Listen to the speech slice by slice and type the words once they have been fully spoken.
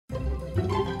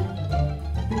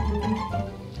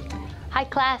Hi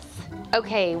class.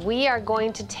 Okay, we are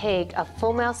going to take a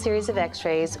full mouth series of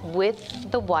x-rays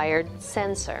with the wired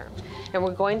sensor. And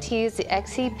we're going to use the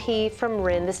XCP from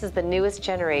RIN. This is the newest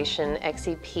generation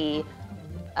XCP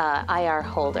IR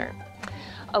holder.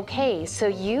 Okay, so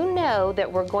you know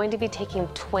that we're going to be taking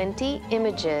 20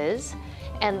 images,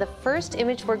 and the first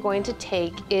image we're going to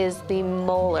take is the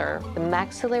molar, the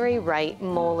maxillary right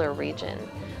molar region.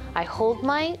 I hold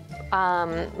my,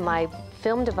 my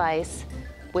film device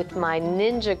with my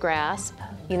ninja grasp.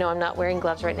 You know, I'm not wearing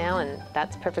gloves right now, and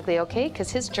that's perfectly okay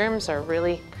because his germs are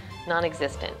really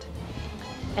non-existent.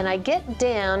 And I get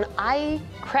down, I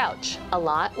crouch a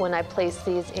lot when I place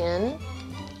these in,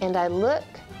 and I look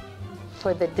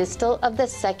for the distal of the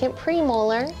second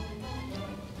premolar,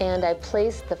 and I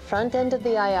place the front end of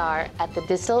the IR at the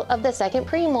distal of the second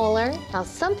premolar. Now,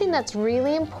 something that's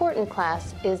really important,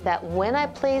 class, is that when I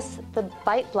place the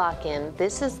bite block in,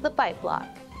 this is the bite block.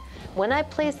 When I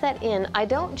place that in, I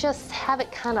don't just have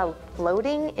it kind of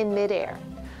floating in midair.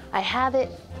 I have it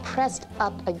pressed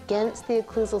up against the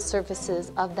occlusal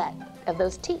surfaces of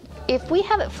those teeth. If we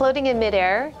have it floating in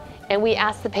midair and we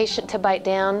ask the patient to bite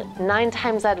down, 9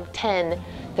 times out of 10,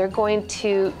 they're going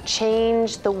to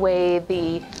change the way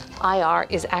the IR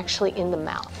is actually in the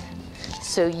mouth.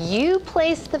 So you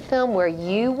place the film where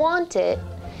you want it,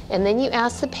 and then you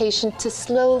ask the patient to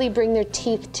slowly bring their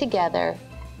teeth together.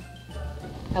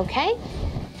 Okay?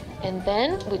 And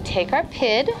then we take our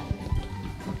PID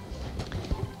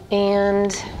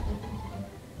and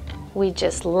we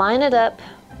just line it up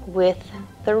with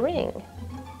the ring.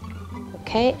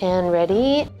 Okay, and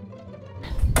ready?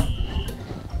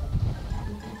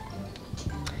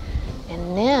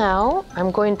 And now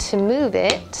I'm going to move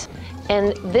it,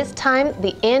 and this time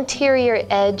the anterior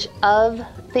edge of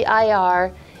the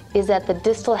IR is at the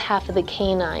distal half of the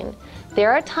canine.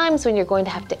 There are times when you're going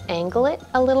to have to angle it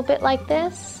a little bit like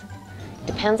this.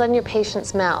 Depends on your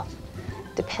patient's mouth.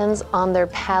 Depends on their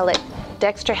palate.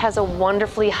 Dexter has a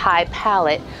wonderfully high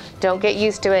palate. Don't get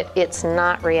used to it. It's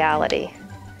not reality.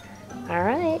 All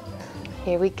right,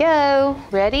 here we go.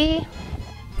 Ready?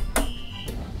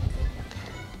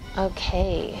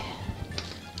 Okay.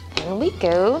 And we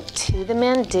go to the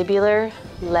mandibular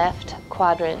left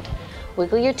quadrant.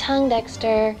 Wiggle your tongue,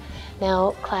 Dexter.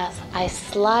 Now, class, I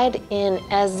slide in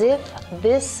as if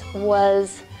this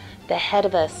was the head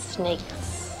of a snake.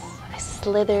 I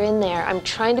slither in there. I'm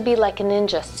trying to be like a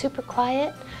ninja, super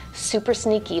quiet, super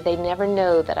sneaky. They never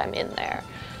know that I'm in there.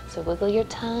 So wiggle your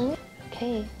tongue.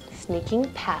 Okay,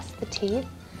 sneaking past the teeth.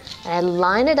 And I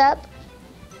line it up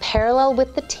parallel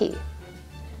with the teeth.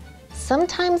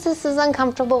 Sometimes this is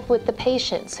uncomfortable with the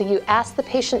patient, so you ask the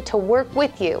patient to work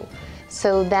with you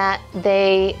so that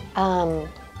they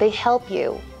help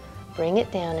you. Bring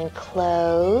it down and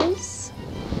close.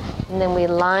 And then we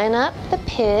line up the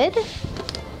PID.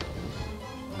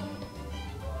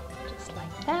 Just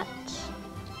like that.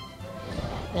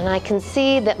 And I can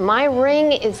see that my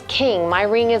ring is king. My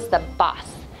ring is the boss.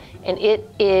 And it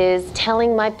is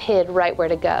telling my PID right where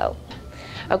to go.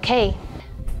 Okay.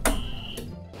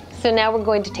 So now we're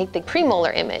going to take the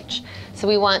premolar image. So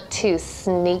we want to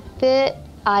sneak the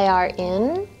IR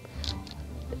in.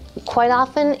 Quite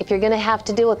often, if you're going to have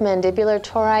to deal with mandibular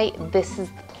tori, this is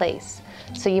the place.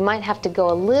 So you might have to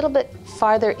go a little bit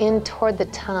farther in toward the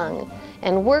tongue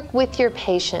and work with your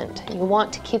patient. You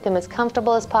want to keep them as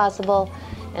comfortable as possible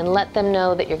and let them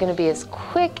know that you're going to be as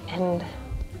quick, and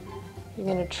you're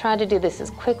going to try to do this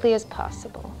as quickly as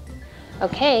possible.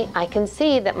 Okay, I can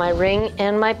see that my ring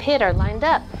and my PID are lined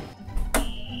up.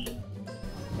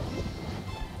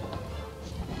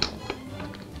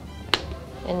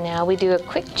 And now we do a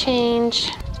quick change.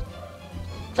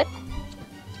 Flip,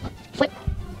 flip,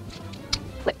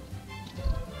 flip.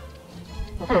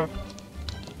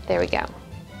 There we go.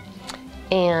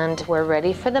 And we're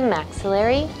ready for the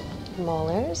maxillary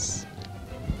molars.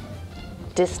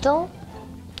 Distal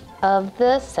of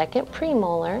the second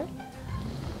premolar.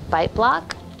 Bite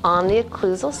block on the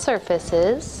occlusal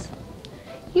surfaces.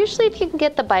 Usually if you can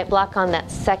get the bite block on that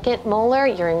second molar,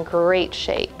 you're in great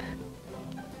shape.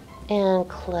 And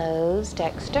close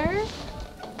Dexter,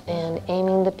 and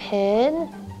aiming the PID.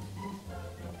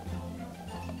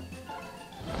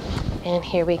 And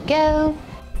here we go.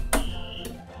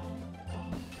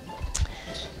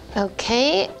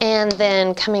 Okay, and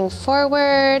then coming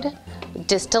forward,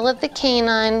 distal of the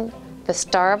canine, the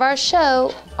star of our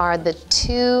show are the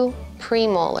 2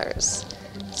 premolars.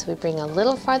 So we bring a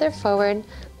little farther forward.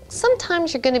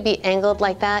 Sometimes you're going to be angled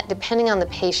like that depending on the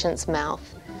patient's mouth.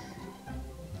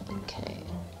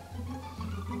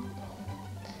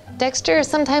 Dexter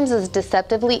sometimes is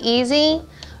deceptively easy.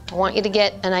 I want you to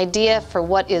get an idea for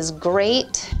what is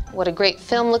great. what a great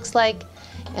film looks like,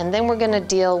 and then we're going to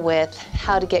deal with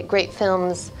how to get great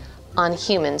films on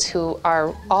humans who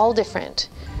are all different.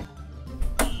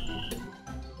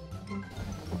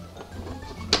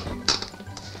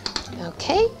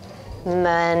 Okay,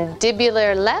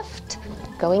 mandibular left,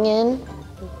 going in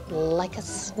like a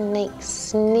snake,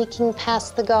 sneaking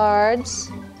past the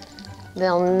guards.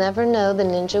 They'll never know the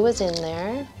ninja was in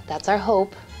there. That's our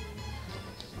hope.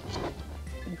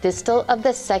 Distal of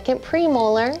the second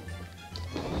premolar,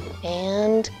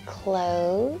 and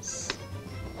close.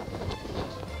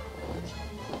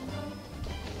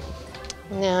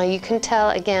 Now you can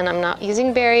tell, again, I'm not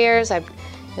using barriers.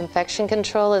 Infection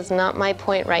control is not my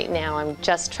point right now. I'm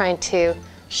just trying to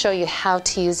show you how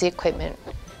to use the equipment.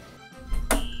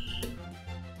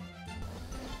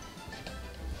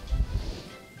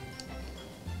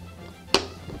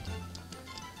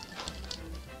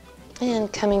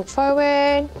 And coming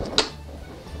forward.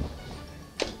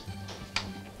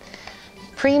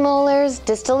 Premolars,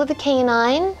 distal of the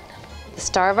canine. The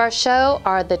star of our show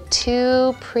are the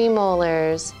two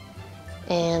premolars.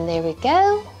 And there we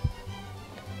go.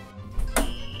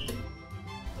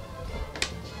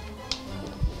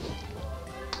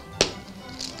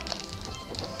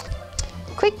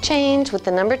 Quick change with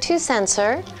the number 2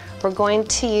 sensor. We're going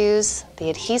to use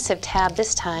the adhesive tab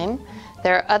this time.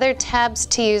 There are other tabs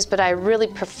to use, but I really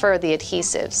prefer the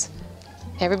adhesives.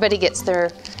 Everybody gets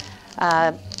their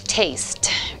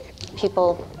taste.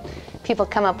 People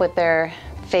come up with their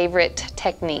favorite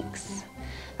techniques.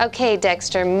 Okay,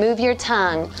 Dexter, move your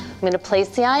tongue. I'm going to place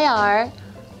the IR.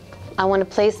 I want to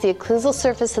place the occlusal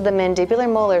surface of the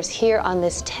mandibular molars here on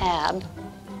this tab.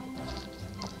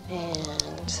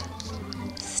 And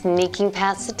sneaking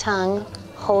past the tongue,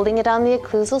 holding it on the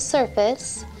occlusal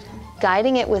surface,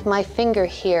 guiding it with my finger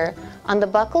here. On the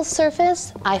buccal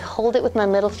surface, I hold it with my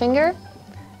middle finger,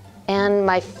 and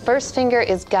my first finger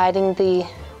is guiding the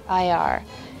IR,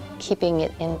 keeping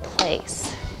it in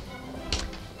place.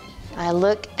 I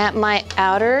look at my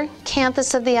outer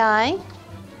canthus of the eye,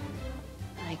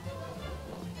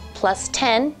 plus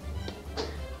 10,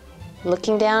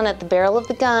 looking down at the barrel of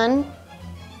the gun,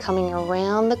 coming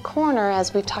around the corner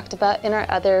as we talked about in our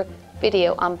other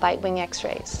video on bite wing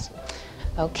x-rays.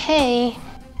 Okay.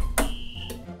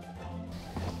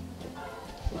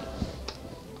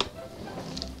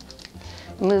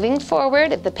 Moving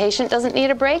forward, if the patient doesn't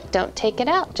need a break, don't take it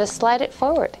out, just slide it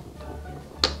forward.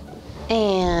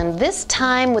 And this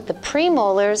time with the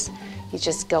premolars, you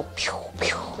just go pew,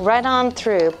 pew, right on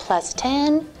through, plus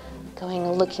 10,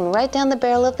 looking right down the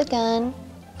barrel of the gun.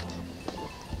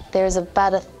 There's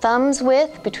about a thumb's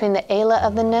width between the ala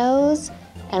of the nose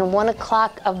and 1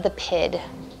 o'clock of the pid.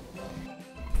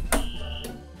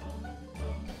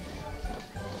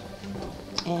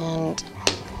 And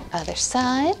other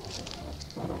side.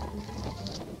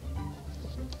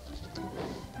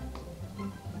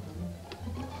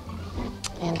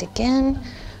 And again,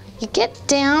 you get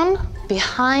down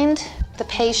behind the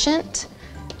patient,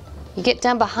 you get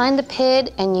down behind the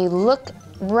pid and you look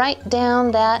right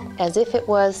down that as if it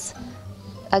was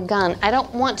a gun. I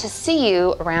don't want to see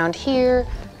you around here,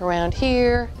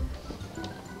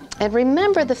 and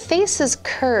remember the face is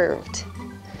curved.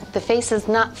 The face is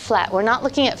not flat. We're not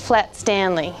looking at flat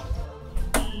Stanley.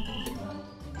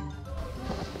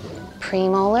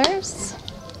 Premolars.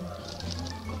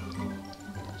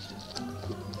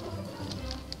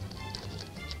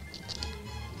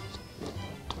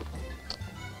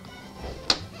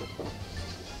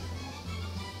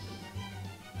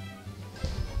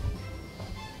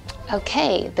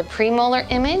 Okay, the premolar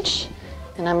image,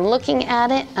 and I'm looking at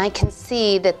it. I can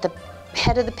see that the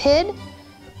head of the pid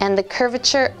and the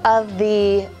curvature of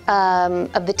the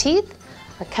teeth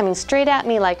are coming straight at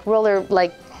me like railroad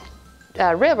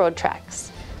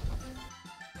tracks.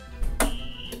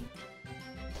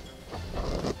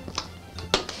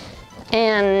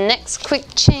 And next quick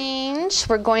change,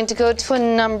 we're going to go to a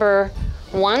number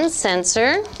 1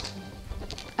 sensor.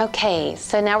 Okay,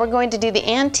 so now we're going to do the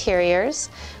anteriors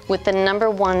with the number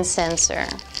 1 sensor.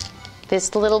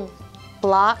 This little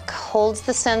block holds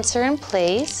the sensor in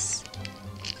place.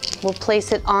 We'll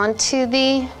place it onto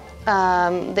the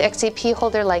XCP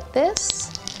holder like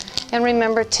this. And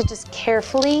remember to just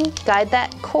carefully guide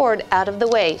that cord out of the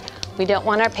way. We don't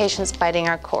want our patients biting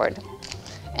our cord.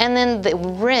 And then the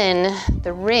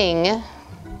ring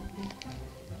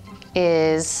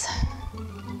is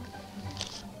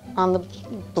on the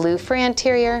blue for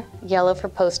anterior, yellow for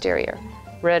posterior,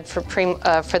 red for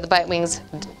the bite wings,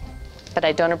 but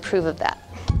I don't approve of that.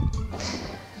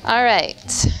 All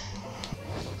right,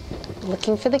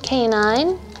 looking for the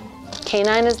canine.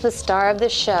 Canine is the star of the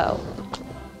show.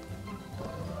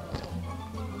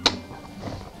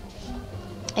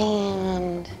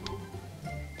 And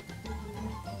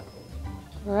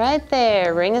right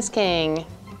there, ring is king.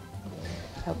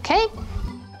 Okay.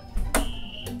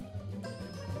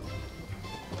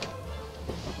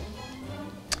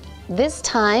 This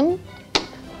time,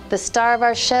 the star of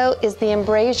our show is the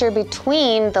embrasure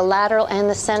between the lateral and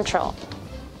the central.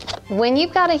 When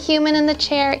you've got a human in the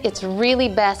chair, it's really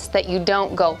best that you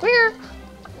don't go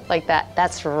like that.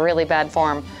 That's really bad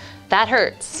form. That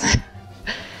hurts.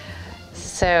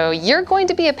 So you're going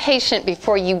to be a patient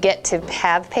before you get to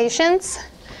have patients.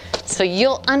 So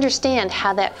you'll understand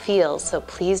how that feels. So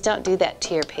please don't do that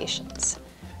to your patients.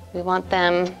 We want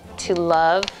them to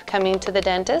love coming to the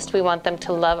dentist. We want them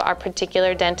to love our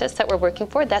particular dentist that we're working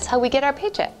for. That's how we get our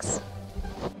paychecks.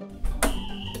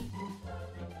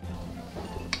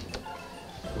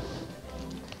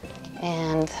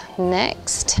 And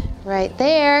next, right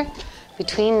there,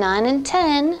 between 9 and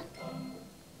 10,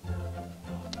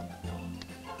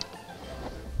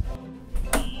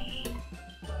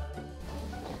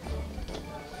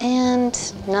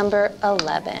 and number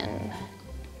 11.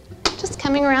 Just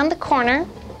coming around the corner.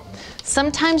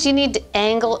 Sometimes you need to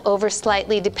angle over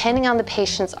slightly depending on the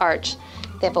patient's arch.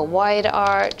 If they have a wide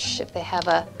arch, if they have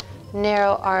a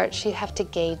narrow arch, you have to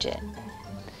gauge it.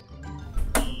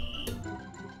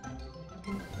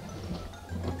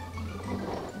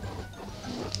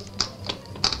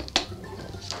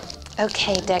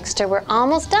 Okay, Dexter, we're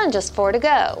almost done, just 4 to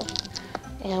go.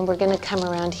 And we're gonna come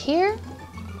around here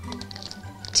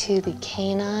to the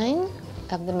canine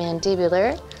of the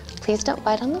mandibular. Please don't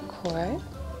bite on the cord.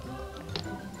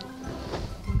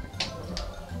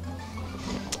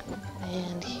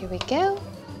 And here we go.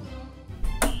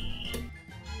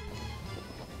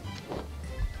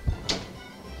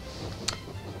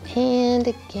 And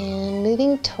again,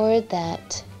 moving toward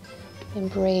that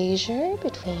embrasure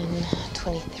between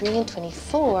 23 and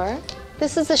 24.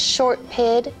 This is a short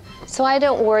PID, so I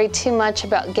don't worry too much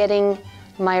about getting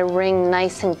my ring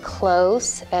nice and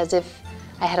close, as if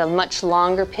I had a much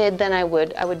longer PID than I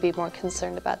would be more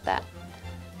concerned about that.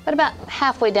 But about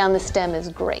halfway down the stem is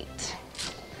great.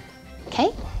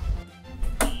 Okay?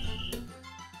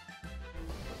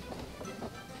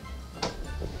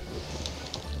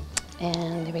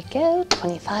 And there we go,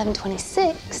 25 and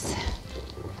 26.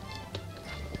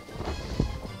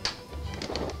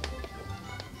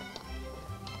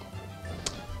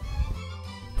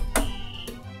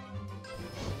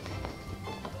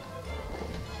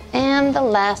 And the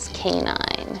last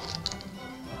canine.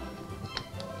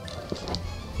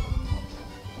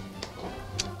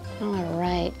 All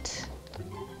right.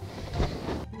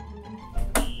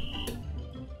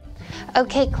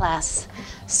 Okay, class.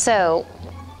 So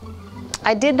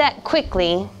I did that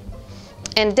quickly,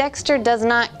 and Dexter does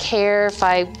not care if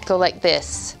I go like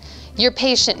this. Your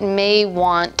patient may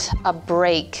want a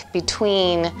break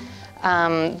between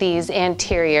these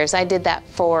anteriors. I did that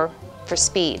for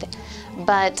speed.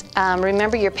 But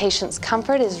remember, your patient's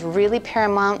comfort is really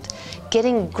paramount.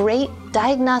 Getting great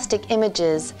diagnostic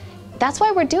images, that's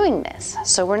why we're doing this.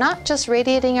 So we're not just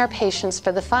radiating our patients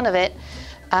for the fun of it.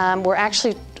 We're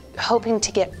actually hoping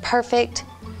to get perfect,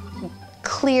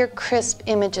 clear, crisp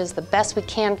images the best we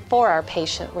can for our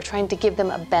patient. We're trying to give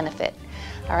them a benefit.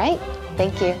 All right,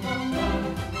 thank you.